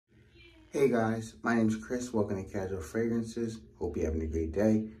Hey guys, my name is Chris. Welcome to Casual Fragrances. Hope you're having a great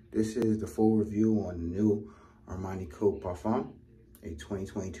day. This is the full review on the new Armani Code Parfum, a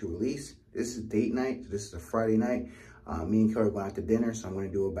 2022 release. This is date night. This is a Friday night. Me and Kelly are going out to dinner, so I'm going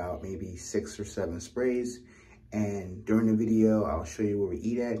to do about maybe 6 or 7 sprays. And during the video, I'll show you where we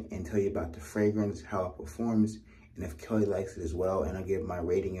eat at and tell you about the fragrance, how it performs, and if Kelly likes it as well. And I'll give my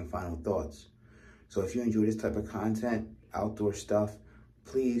rating and final thoughts. So if you enjoy this type of content, outdoor stuff,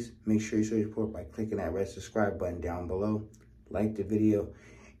 please make sure you show your support by clicking that red subscribe button down below, like the video,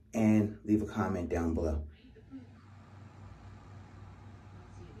 and leave a comment down below.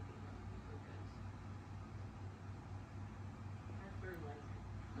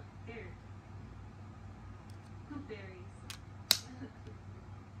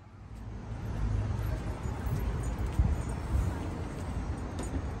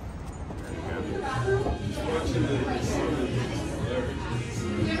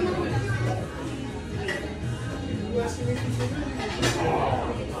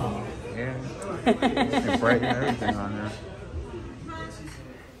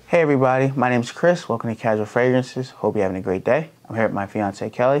 Hey everybody, my name is Chris. Welcome to Casual Fragrances. Hope you're having a great day. I'm here with my fiance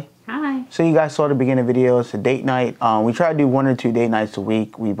Kelly. Hi. So you guys saw the beginning of the video. It's a date night. We try to do 1 or 2 date nights a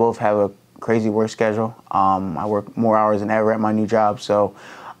week. We both have a crazy work schedule. I work more hours than ever at my new job. So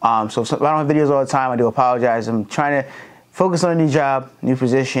if I don't have videos all the time, I do apologize. I'm trying to focus on a new job, new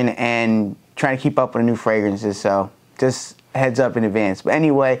position, and trying to keep up with the new fragrances. So just heads up in advance. But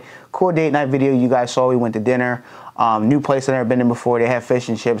anyway, cool date night video. You guys saw we went to dinner. New place I've never been in before. They have fish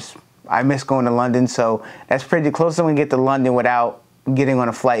and chips. I miss going to London, so that's pretty close to when we get to London without getting on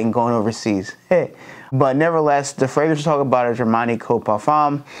a flight and going overseas. But nevertheless, the fragrance we talk about is Armani Code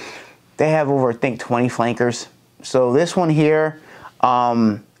Parfum. They have over, I think, 20 flankers. So this one here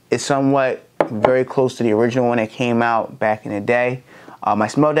is somewhat very close to the original one that came out back in the day. I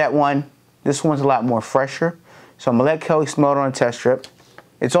smelled that one. This one's a lot more fresher. So I'm gonna let Kelly smell it on a test strip.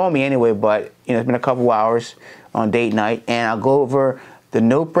 It's on me anyway, but you know, it's been a couple hours on date night, and I'll go over the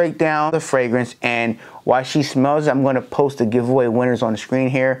note breakdown, the fragrance, and while she smells it, I'm going to post the giveaway winners on the screen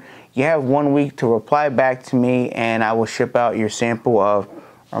here. You have 1 week to reply back to me, and I will ship out your sample of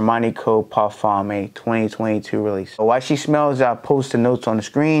Armani Code Parfum, a 2022 release. So while she smells it, I'll post the notes on the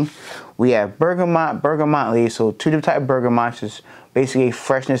screen. We have bergamot leaves, so 2 different type of bergamots, is basically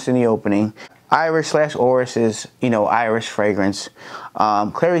freshness in the opening. Iris / Oris is, you know, iris fragrance.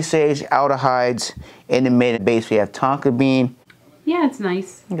 Clary sage, aldehydes. In the mid and base, we have tonka bean. Yeah, it's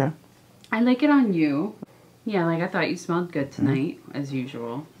nice. Okay. I like it on you. Yeah, like I thought you smelled good tonight, as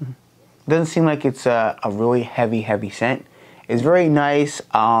usual. Doesn't seem like it's a really heavy scent. It's very nice.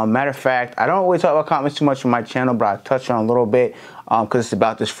 Matter of fact, I don't always talk about compliments too much on my channel, but I'll touch on a little bit because it's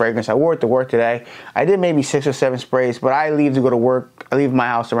about this fragrance. I wore it to work today. I did maybe 6 or 7 sprays, but I leave to go to work. I leave my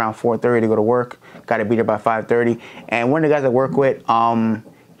house around 4:30 to go to work. Got to be there by 5:30. And one of the guys I work with,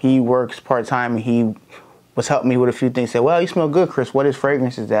 he works part-time, and he was helping me with a few things. He said, well, you smell good, Chris. What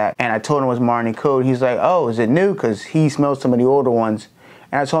fragrance is that? And I told him it was Armani Code. He's like, oh, is it new? Because he smells some of the older ones.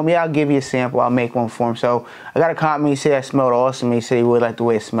 And I told him, yeah, I'll give you a sample. I'll make one for him. So I got a compliment. He said I smelled awesome. He said he really liked the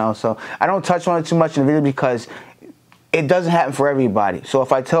way it smells. So I don't touch on it too much in the video because it doesn't happen for everybody. So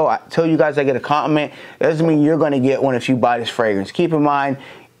if I tell you guys I get a compliment, that doesn't mean you're going to get one if you buy this fragrance. Keep in mind,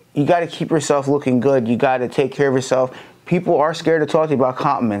 you got to keep yourself looking good. You got to take care of yourself. People are scared to talk to you about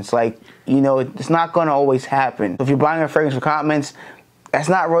compliments. Like, you know, it's not going to always happen. If you're buying a fragrance for compliments, that's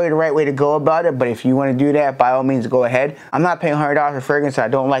not really the right way to go about it. But if you want to do that, by all means, go ahead. I'm not paying $100 for fragrance. I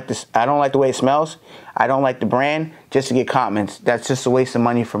don't like this. I don't like the way it smells. I don't like the brand just to get compliments. That's just a waste of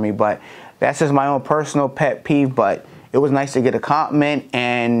money for me. But that's just my own personal pet peeve. But it was nice to get a compliment,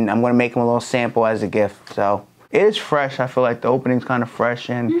 and I'm going to make him a little sample as a gift. So it is fresh. I feel like the opening's kind of fresh,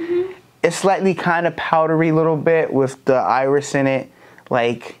 and it's slightly kind of powdery a little bit with the iris in it.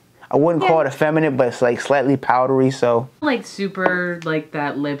 Like, I wouldn't call it effeminate, but it's like slightly powdery, so. Like super, like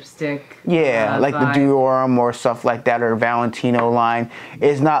that lipstick. Yeah, like vibe. The Diorum or stuff like that, or the Valentino line.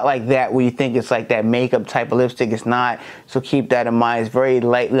 It's not like that where you think it's like that makeup type of lipstick. It's not, so keep that in mind. It's very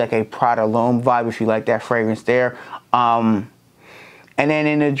lightly like a Prada L'Homme vibe if you like that fragrance there. And then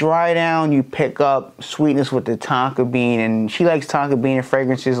in the dry down, you pick up sweetness with the tonka bean, and she likes tonka bean and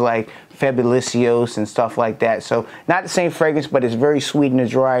fragrances like Fabulicios and stuff like that. So not the same fragrance, but it's very sweet in the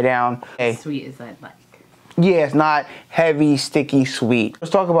dry down. As sweet as I'd like. Yeah, it's not heavy, sticky, sweet.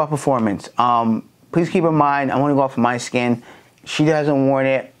 Let's talk about performance. Please keep in mind, I want to go off of my skin. She hasn't worn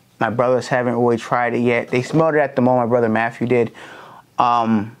it. My brothers haven't really tried it yet. They smelled it at the moment. My brother Matthew did.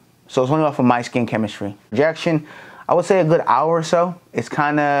 So it's only off of my skin chemistry. Projection, I would say a good hour or so. It's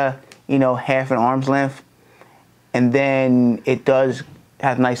kind of, you know, half an arm's length. And then it does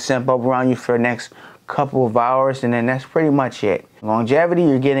have a nice scent bubble around you for the next couple of hours, and then that's pretty much it. Longevity,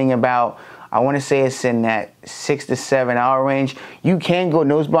 you're getting about, I want to say it's in that 6 to 7 hour range. You can go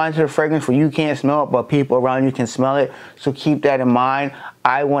nose blind to the fragrance where you can't smell it, but people around you can smell it. So keep that in mind.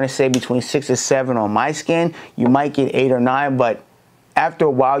 I want to say between 6 to 7 on my skin. You might get 8 or 9, but after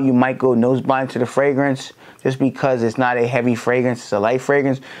a while you might go nose blind to the fragrance just because it's not a heavy fragrance, it's a light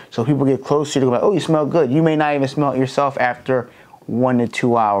fragrance. So people get closer to like, oh, you smell good. You may not even smell it yourself after 1 to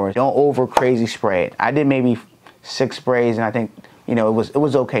 2 hours. Don't over crazy spray it. I did maybe 6 sprays, and I think, you know, it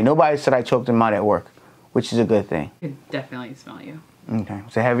was okay. Nobody said I choked them out at work, which is a good thing. I could definitely smell you. Okay.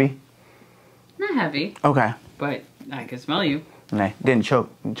 Was it heavy? Not heavy. Okay. But I could smell you. Okay. Didn't choke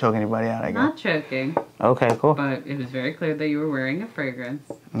anybody out, I guess. Not choking. Okay, cool. But it was very clear that you were wearing a fragrance.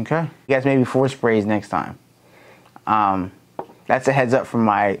 Okay. You guys, maybe 4 sprays next time. That's a heads up from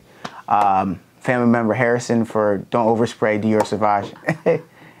my family member Harrison for don't overspray Dior Sauvage.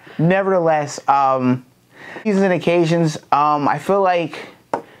 Nevertheless, seasons and occasions, I feel like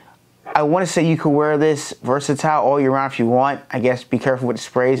I want to say you could wear this versatile all year round if you want. I guess be careful with the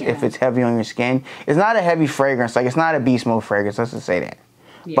sprays if it's heavy on your skin. It's not a heavy fragrance, like it's not a beast mode fragrance, let's just say that.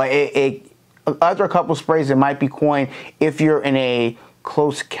 Yeah. But after a couple sprays, it might be coin if you're in a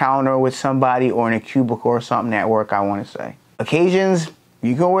close counter with somebody or in a cubicle or something at work, I want to say. Occasions,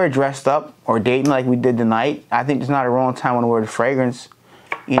 you can wear it dressed up or dating like we did tonight. I think there's not a wrong time to wear the fragrance,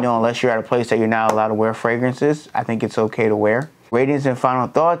 you know, unless you're at a place that you're not allowed to wear fragrances. I think it's okay to wear. Ratings and final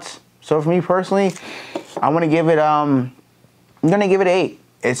thoughts. So for me personally, I'm gonna give it I'm gonna give it 8.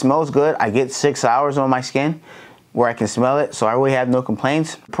 It smells good. I get 6 hours on my skin where I can smell it, so I really have no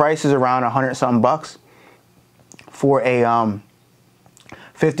complaints. Price is around 100 something bucks for a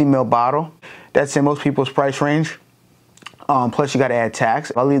 50 ml bottle. That's in most people's price range. Plus you gotta add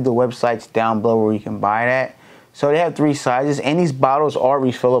tax. I'll leave the websites down below where you can buy that. So they have 3 sizes, and these bottles are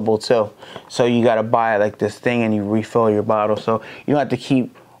refillable too. So you gotta buy like this thing and you refill your bottle. So you don't have to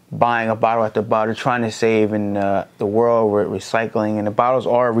keep buying a bottle after bottle, trying to save in the world with recycling. And the bottles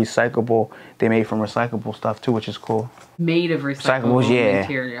are recyclable. They're made from recyclable stuff too, which is cool. Made of recyclable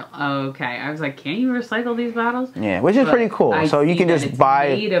material. Okay, I was like, can you recycle these bottles? Yeah, which is pretty cool. So you can just buy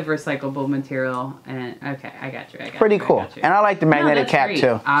made of recyclable material, and okay, I got you. Pretty cool. And I like the magnetic cap too.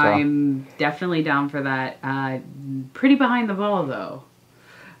 So. I'm definitely down for that. Pretty behind the ball though.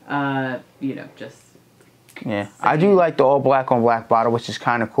 You know, just. Yeah, I do like the all black on black bottle, which is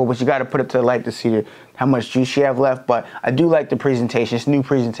kind of cool, but you got to put it to the light to see how much juice you have left. But I do like the presentation. It's a new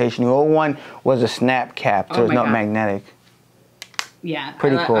presentation. The old one was a snap cap, so it's not magnetic. Yeah,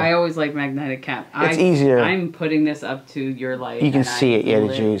 pretty cool. I always like magnetic cap. It's easier. I'm putting this up to your light. You can see it, yeah,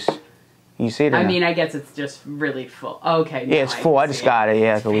 the juice. You see it? I mean, I guess it's just really full. Okay. Yeah, it's full. I just got it.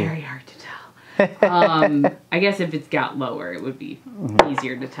 Yeah, it's very hard to tell. I guess if it's got lower, it would be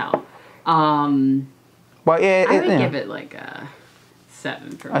easier to tell. But yeah, I would give it like a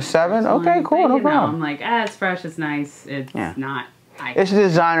 7 for me. A 7? Okay, cool, no problem. I'm like, it's fresh, it's nice, it's not. It's a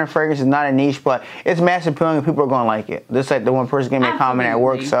designer fragrance, it's not a niche, but it's mass appealing and people are going to like it. Just like the one person gave me a comment at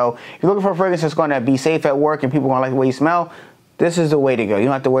work. So if you're looking for a fragrance that's going to be safe at work and people are going to like the way you smell, this is the way to go. You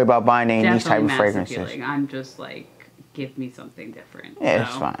don't have to worry about buying any of these type of fragrances. Appealing. I'm just like, give me something different. Yeah,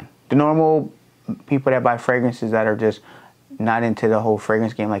 it's fine. The normal people that buy fragrances that are just not into the whole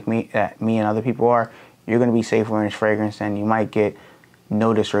fragrance game like me and other people are, you're going to be safe wearing this fragrance, and you might get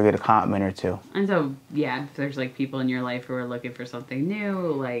noticed or get a compliment or 2. And so, yeah, if there's like people in your life who are looking for something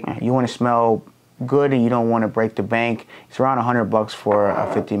new, like... You want to smell good and you don't want to break the bank. It's around 100 bucks for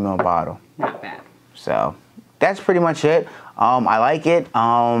a 50 ml bottle. Not bad. So, that's pretty much it. I like it.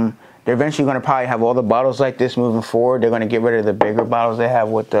 They're eventually going to probably have all the bottles like this moving forward. They're going to get rid of the bigger bottles they have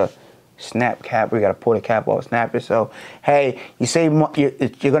with the snap cap. We got to pull the cap off, snap it. So hey, you save, you're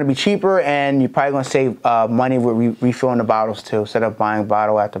going to be cheaper, and you're probably going to save money with refilling the bottles too, instead of buying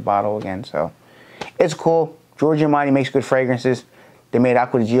bottle after bottle again. So it's cool. Giorgio Armani makes good fragrances. They made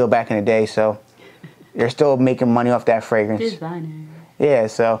Acqua di Gio back in the day, so they're still making money off that fragrance. Designer. Yeah.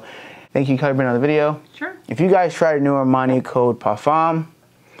 So thank you for being on the video. Sure. If you guys try the new Armani code Parfum,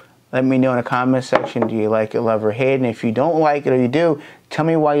 let me know in the comment section, do you like it, love, or hate? And if you don't like it or you do, tell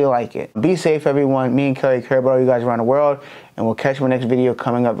me why you like it. Be safe, everyone. Me and Kelly care about all you guys around the world. And we'll catch you in the next video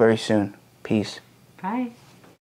coming up very soon. Peace. Bye.